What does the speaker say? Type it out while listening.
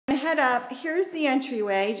head up. Here's the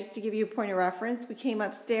entryway, just to give you a point of reference. We came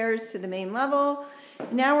upstairs to the main level.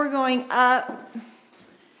 Now we're going up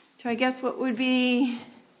to, I guess, what would be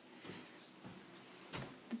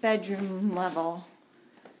the bedroom level.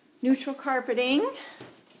 Neutral carpeting.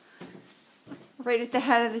 Right at the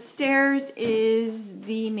head of the stairs is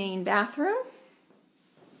the main bathroom.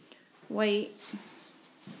 White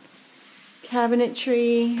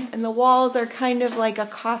cabinetry, and the walls are kind of like a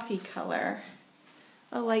coffee color,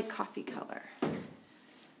 a light coffee color.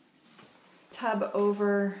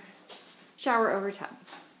 Shower over tub.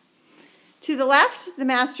 To the left is the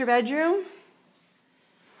master bedroom.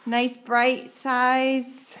 Nice bright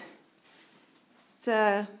size. It's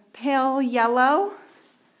a pale yellow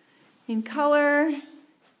in color.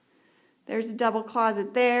 There's a double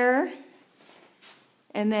closet there.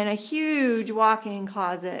 And then a huge walk-in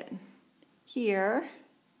closet here.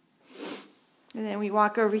 And then we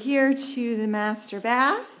walk over here to the master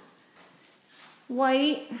bath.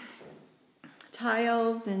 White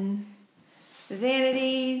tiles and the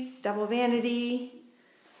vanities, double vanity,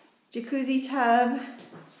 jacuzzi tub,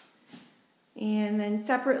 and then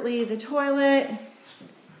separately the toilet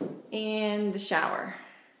and the shower.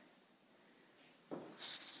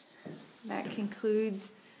 That concludes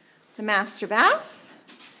the master bath.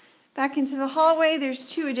 Back into the hallway, there's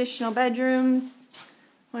 2 additional bedrooms.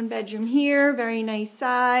 1 bedroom here, very nice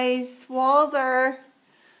size. Walls are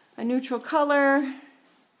a neutral color.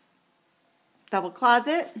 Double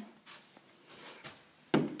closet.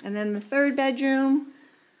 And then the 3rd bedroom,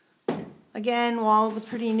 again, walls a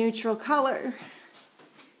pretty neutral color.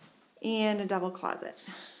 And a double closet.